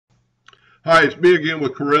Hi, it's me again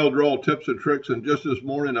with Corel Draw Tips and Tricks, and just this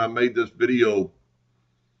morning I made this video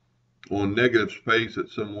on negative space that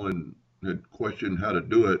someone had questioned how to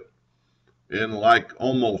do it. And like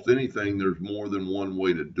almost anything, there's more than one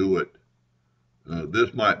way to do it.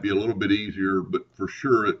 This might be a little bit easier, but for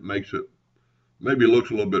sure it makes it, maybe looks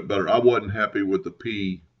a little bit better. I wasn't happy with the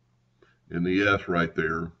P and the S right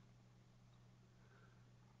there.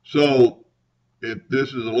 So this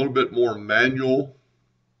is a little bit more manual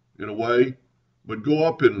in a way, but go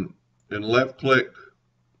up and left click,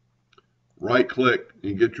 right click,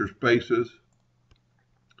 and get your spaces.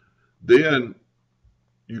 Then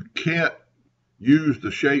you can't use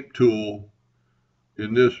the shape tool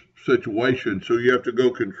in this situation, so you have to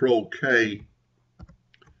go Control K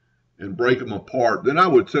and break them apart. Then I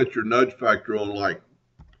would set your nudge factor on, like,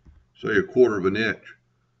 say, 1/4 of an inch,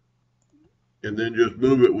 and then just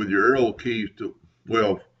move it with your arrow keys to,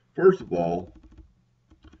 well, first of all,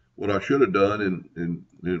 what I should have done, and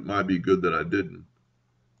it might be good that I didn't,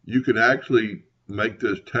 you can actually make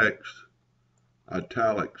this text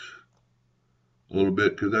italics a little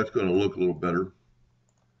bit, because that's going to look a little better.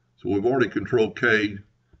 So we've already Control K.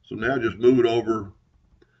 So now just move it over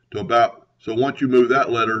to about, so once you move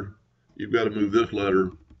that letter, you've got to move this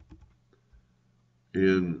letter.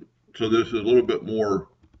 And so this is a little bit more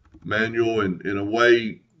manual, and in a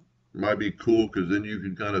way might be cool, because then you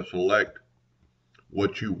can kind of select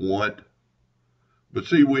what you want. But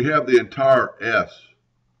see, we have the entire S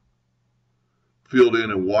filled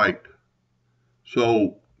in white.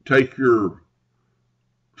 So take your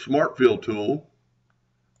Smart Fill tool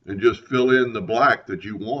and just fill in the black that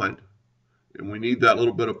you want. And we need that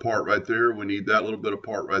little bit of part right there. We need that little bit of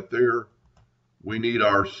part right there. We need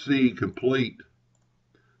our C complete,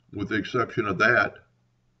 with the exception of that.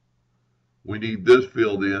 We need this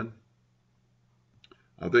filled in.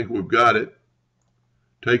 I think we've got it.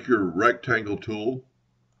 Take your rectangle tool,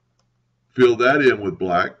 fill that in with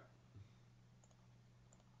black,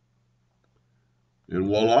 and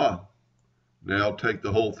voila. Now take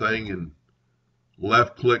the whole thing and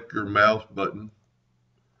left click your mouse button,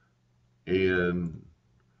 and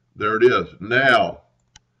there it is. Now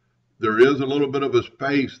there is a little bit of a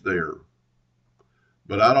space there,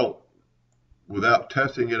 but I don't, without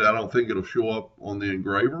testing it, I don't think it'll show up on the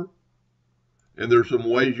engraver. And there's some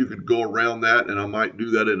ways you could go around that, and I might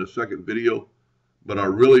do that in a second video, but I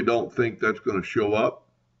really don't think that's going to show up,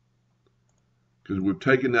 because we've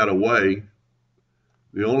taken that away.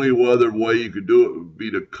 The only other way you could do it would be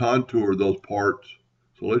to contour those parts.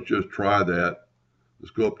 So let's just try that.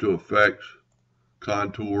 Let's go up to Effects,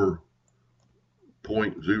 Contour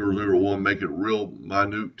 0.001, make it real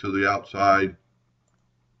minute to the outside.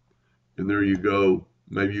 And there you go.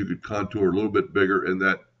 Maybe you could contour a little bit bigger, and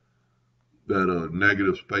that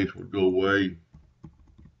negative space would go away.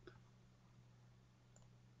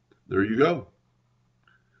 There you go.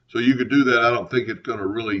 So you could do that. I don't think it's going to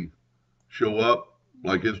really show up.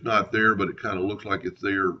 Like it's not there, but it kind of looks like it's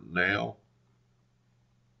there now.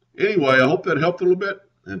 Anyway, I hope that helped a little bit,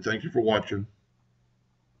 and thank you for watching.